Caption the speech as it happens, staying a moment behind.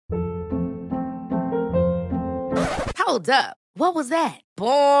Hold up. What was that?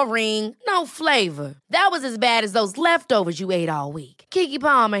 Boring. No flavor. That was as bad as those leftovers you ate all week. Keke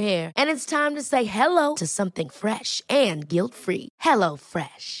Palmer here, and it's time to say hello to something fresh and guilt-free. Hello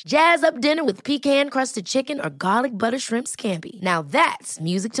Fresh. Jazz up dinner with pecan-crusted chicken or garlic butter shrimp scampi. Now that's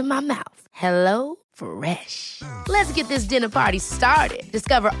music to my mouth. Hello Fresh. Let's get this dinner party started.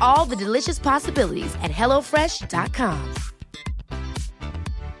 Discover all the delicious possibilities at hellofresh.com.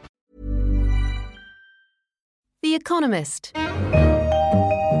 The Economist.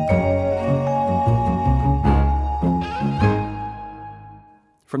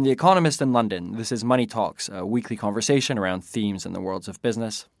 From The Economist in London, this is Money Talks, a weekly conversation around themes in the worlds of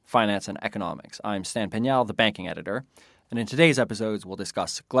business, finance, and economics. I'm Stan Pignal, the banking editor, and in today's episodes, we'll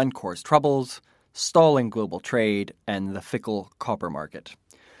discuss Glencore's troubles, stalling global trade, and the fickle copper market.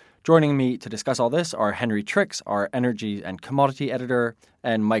 Joining me to discuss all this are Henry Tricks, our energy and commodity editor,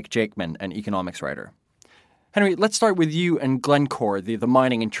 and Mike Jakeman, an economics writer. Henry, let's start with you and Glencore, the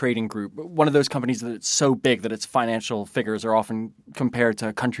mining and trading group, one of those companies that's so big that its financial figures are often compared to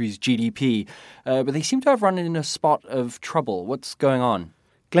a country's GDP. But they seem to have run in a spot of trouble. What's going on?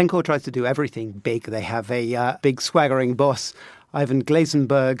 Glencore tries to do everything big. They have a big swaggering boss, Ivan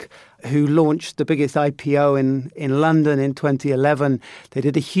Glasenberg, who launched the biggest IPO in London in 2011. They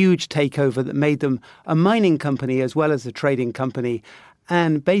did a huge takeover that made them a mining company as well as a trading company.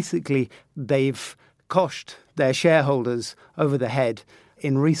 And basically, they've coshed their shareholders over the head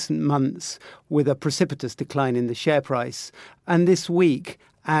in recent months with a precipitous decline in the share price. And this week,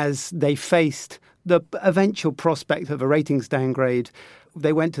 as they faced the eventual prospect of a ratings downgrade,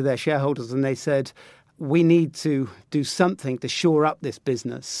 they went to their shareholders and they said, we need to do something to shore up this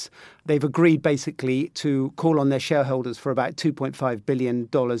business. They've agreed basically to call on their shareholders for about $2.5 billion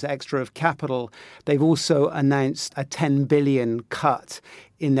extra of capital. They've also announced a $10 billion cut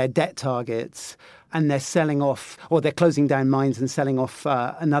in their debt targets. And they're selling off, or they're closing down mines and selling off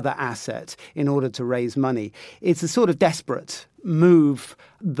another asset in order to raise money. It's a sort of desperate move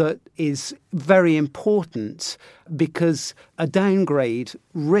that is very important because a downgrade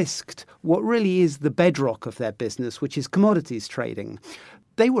risked what really is the bedrock of their business, which is commodities trading.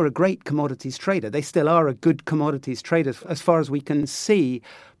 They were a great commodities trader. They still are a good commodities trader as far as we can see.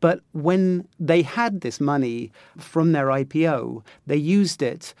 But when they had this money from their IPO, they used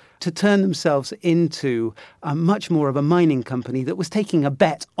it to turn themselves into a much more of a mining company that was taking a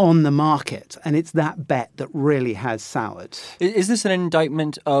bet on the market. And it's that bet that really has soured. Is this an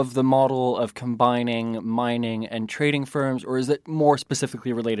indictment of the model of combining mining and trading firms, or is it more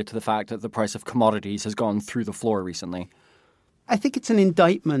specifically related to the fact that the price of commodities has gone through the floor recently? I think it's an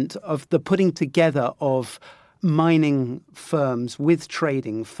indictment of the putting together of mining firms with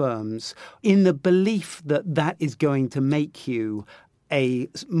trading firms in the belief that that is going to make you a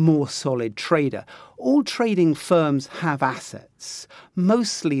more solid trader. All trading firms have assets.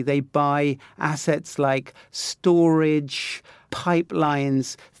 Mostly they buy assets like storage,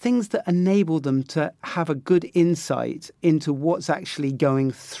 pipelines, things that enable them to have a good insight into what's actually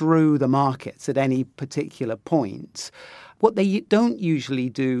going through the markets at any particular point. What they don't usually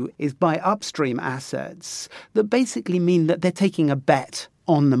do is buy upstream assets that basically mean that they're taking a bet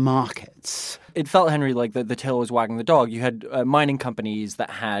on the markets. It felt, Henry, like the tail was wagging the dog. You had mining companies that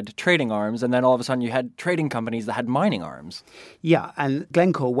had trading arms, and then all of a sudden you had trading companies that had mining arms. Yeah, and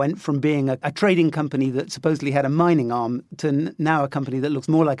Glencore went from being a trading company that supposedly had a mining arm to now a company that looks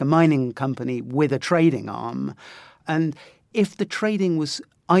more like a mining company with a trading arm. And if the trading was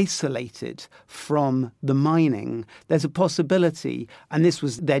isolated from the mining, there's a possibility, and this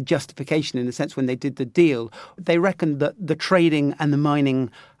was their justification in a sense when they did the deal, they reckoned that the trading and the mining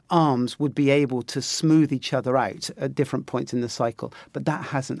arms would be able to smooth each other out at different points in the cycle. But that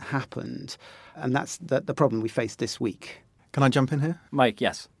hasn't happened, and that's the problem we face this week. Can I jump in here? Mike,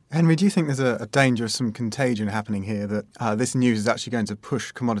 yes. Henry, do you think there's a danger of some contagion happening here, that this news is actually going to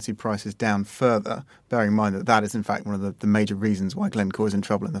push commodity prices down further, bearing in mind that that is in fact one of the major reasons why Glencore is in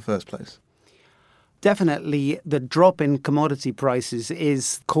trouble in the first place? Definitely the drop in commodity prices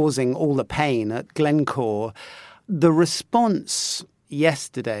is causing all the pain at Glencore. The response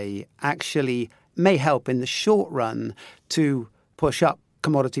yesterday actually may help in the short run to push up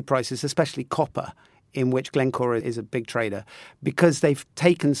commodity prices, especially copper, in which Glencore is a big trader, because they've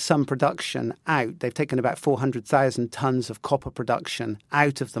taken some production out. They've taken about 400,000 tons of copper production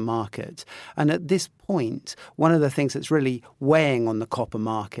out of the market. And at this point, one of the things that's really weighing on the copper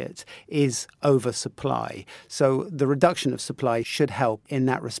market is oversupply. So the reduction of supply should help in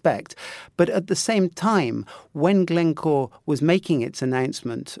that respect. But at the same time, when Glencore was making its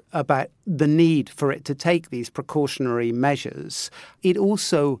announcement about the need for it to take these precautionary measures, it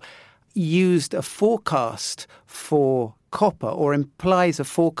also used a forecast for copper, or implies a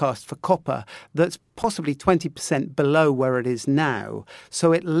forecast for copper that's possibly 20% below where it is now.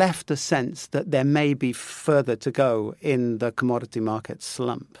 So it left a sense that there may be further to go in the commodity market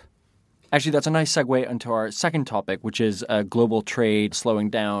slump. Actually, that's a nice segue into our second topic, which is global trade slowing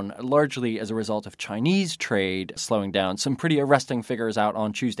down, largely as a result of Chinese trade slowing down. Some pretty arresting figures out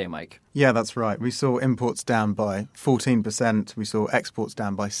on Tuesday, Mike. Yeah, that's right. We saw imports down by 14%. We saw exports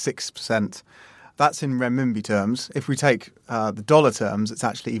down by 6%. That's in renminbi terms. If we take the dollar terms, it's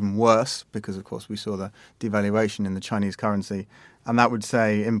actually even worse because, of course, we saw the devaluation in the Chinese currency. And that would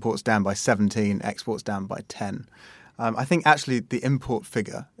say imports down by 17, exports down by 10. I think actually the import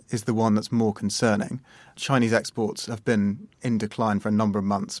figure is the one that's more concerning. Chinese exports have been in decline for a number of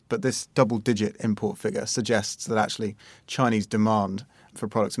months, but this double-digit import figure suggests that actually Chinese demand for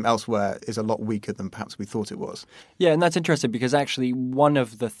products from elsewhere is a lot weaker than perhaps we thought it was. Yeah, and that's interesting because actually one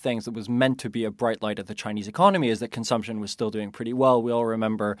of the things that was meant to be a bright light of the Chinese economy is that consumption was still doing pretty well. We all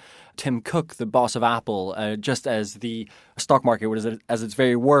remember Tim Cook, the boss of Apple, just as the stock market was at its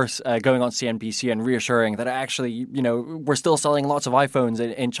very worst, going on CNBC and reassuring that actually, we're still selling lots of iPhones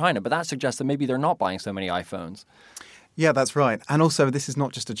in China. But that suggests that maybe they're not buying so many iPhones. Yeah, that's right. And also, this is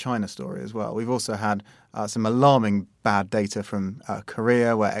not just a China story as well. We've also had some alarming bad data from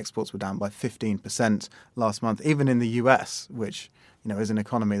Korea, where exports were down by 15% last month. Even in the US, which is an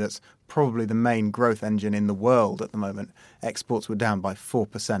economy that's probably the main growth engine in the world at the moment, exports were down by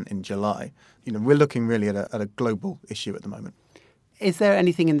 4% in July. We're looking really at a global issue at the moment. Is there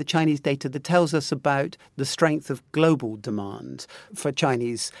anything in the Chinese data that tells us about the strength of global demand for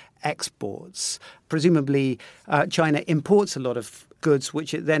Chinese exports? Presumably, China imports a lot of goods,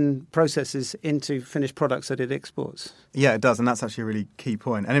 which it then processes into finished products that it exports. Yeah, it does, and that's actually a really key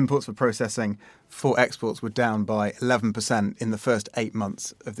point. And imports for processing for exports were down by 11% in the first 8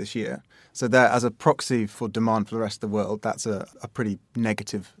 months of this year. So there, as a proxy for demand for the rest of the world, that's a pretty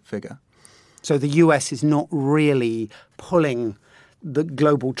negative figure. So the US is not really pulling the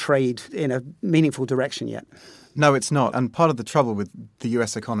global trade in a meaningful direction yet? No, it's not. And part of the trouble with the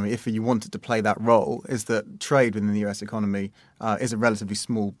US economy, if you wanted to play that role, is that trade within the US economy is a relatively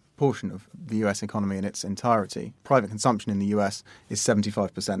small portion of the US economy in its entirety. Private consumption in the US is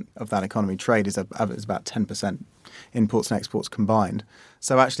 75% of that economy. Trade is about 10%, imports and exports combined.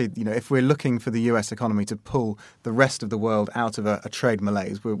 So actually, if we're looking for the US economy to pull the rest of the world out of a trade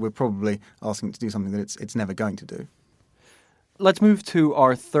malaise, we're probably asking it to do something that it's never going to do. Let's move to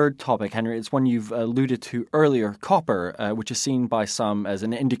our third topic, Henry. It's one you've alluded to earlier, copper, which is seen by some as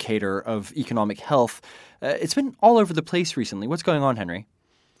an indicator of economic health. It's been all over the place recently. What's going on, Henry?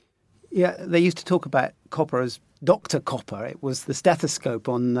 Yeah, they used to talk about copper as Dr. Copper. It was the stethoscope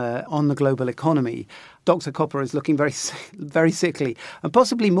on the global economy. Dr. Copper is looking very, very sickly, and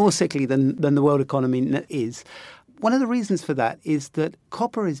possibly more sickly than the world economy is. One of the reasons for that is that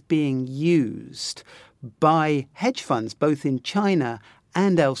copper is being used by hedge funds, both in China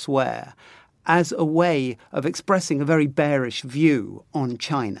and elsewhere, as a way of expressing a very bearish view on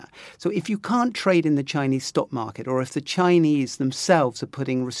China. So if you can't trade in the Chinese stock market, or if the Chinese themselves are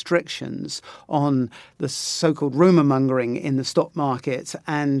putting restrictions on the so-called rumor mongering in the stock market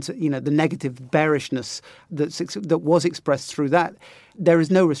and, the negative bearishness that was expressed through that, there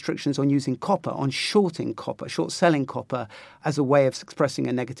is no restrictions on using copper, on shorting copper, short selling copper as a way of expressing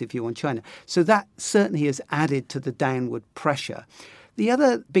a negative view on China. So that certainly has added to the downward pressure. The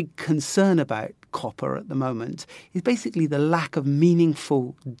other big concern about copper at the moment is basically the lack of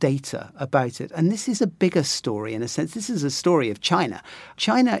meaningful data about it. And this is a bigger story in a sense. This is a story of China.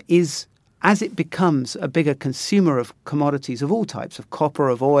 China is, as it becomes a bigger consumer of commodities of all types, of copper,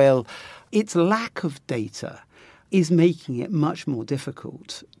 of oil, its lack of data is making it much more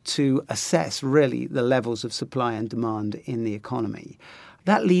difficult to assess really the levels of supply and demand in the economy.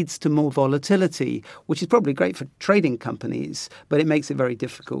 That leads to more volatility, which is probably great for trading companies, but it makes it very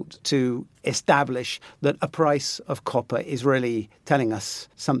difficult to establish that a price of copper is really telling us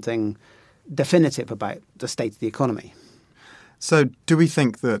something definitive about the state of the economy. So do we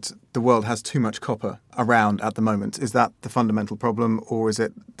think that the world has too much copper around at the moment? Is that the fundamental problem, or is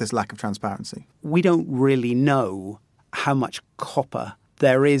it this lack of transparency? We don't really know how much copper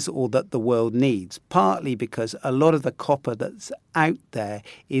there is or that the world needs, partly because a lot of the copper that's out there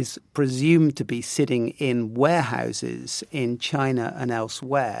is presumed to be sitting in warehouses in China and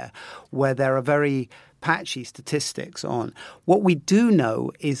elsewhere, where there are very patchy statistics on. What we do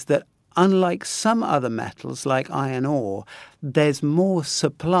know is that unlike some other metals like iron ore, there's more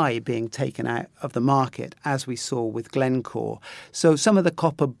supply being taken out of the market, as we saw with Glencore. So some of the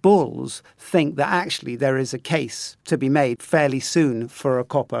copper bulls think that actually there is a case to be made fairly soon for a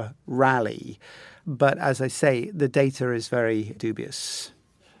copper rally. But as I say, the data is very dubious.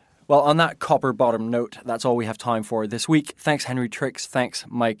 Well, on that copper bottom note, that's all we have time for this week. Thanks, Henry Tricks. Thanks,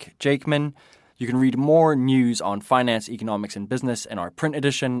 Mike Jakeman. You can read more news on finance, economics and business in our print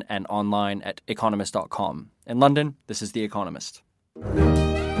edition and online at economist.com. In London, this is The Economist.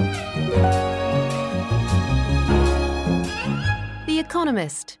 The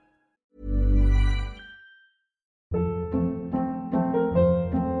Economist.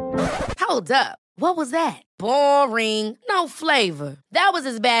 Hold up. What was that? Boring. No flavor. That was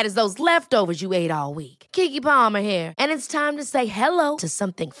as bad as those leftovers you ate all week. Keke Palmer here, and it's time to say hello to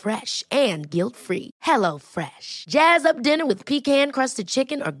something fresh and guilt-free. Hello Fresh. Jazz up dinner with pecan-crusted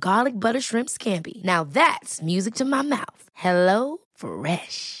chicken or garlic butter shrimp scampi. Now that's music to my mouth. Hello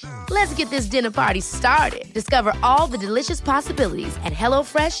Fresh. Let's get this dinner party started. Discover all the delicious possibilities at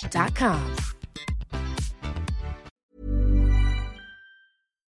HelloFresh.com.